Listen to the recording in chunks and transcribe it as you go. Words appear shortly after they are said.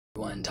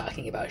one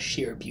talking about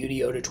Sheer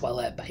Beauty Eau de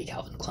Toilette by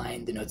Calvin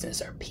Klein. The notes in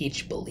this are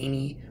peach,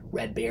 Bellini,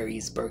 red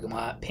berries,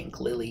 bergamot, pink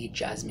lily,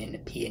 jasmine,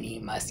 peony,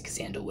 musk,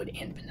 sandalwood,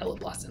 and vanilla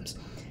blossoms.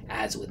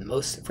 As with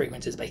most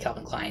fragrances by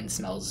Calvin Klein,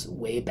 smells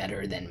way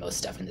better than most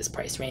stuff in this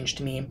price range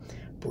to me.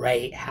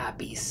 Bright,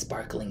 happy,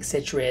 sparkling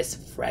citrus,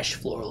 fresh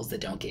florals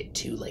that don't get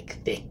too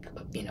like thick,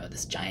 you know,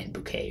 this giant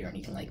bouquet or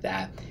anything like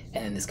that.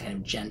 And then this kind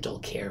of gentle,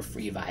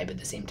 carefree vibe at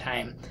the same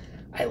time.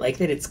 I like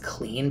that it's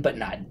clean but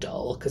not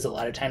dull, because a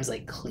lot of times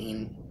like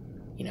clean,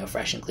 you know,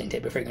 fresh and clean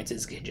type of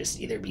fragrances could just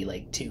either be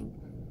like too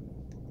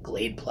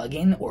Glade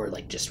plug-in or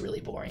like just really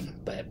boring.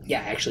 But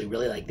yeah, I actually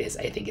really like this.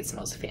 I think it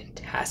smells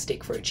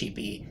fantastic for a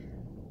cheapie.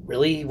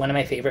 Really one of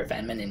my favorite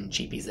feminine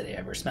cheapies that I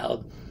ever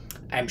smelled.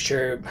 I'm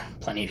sure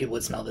plenty of people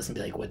would smell this and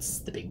be like, what's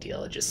the big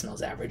deal? It just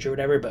smells average or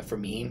whatever. But for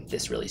me,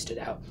 this really stood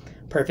out.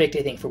 Perfect,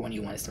 I think, for when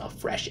you want to smell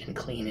fresh and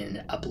clean in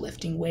an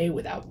uplifting way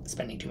without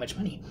spending too much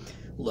money.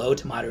 Low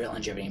to moderate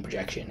longevity and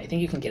projection. I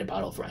think you can get a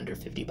bottle for under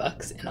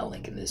 $50, and I'll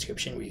link in the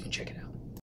description where you can check it out.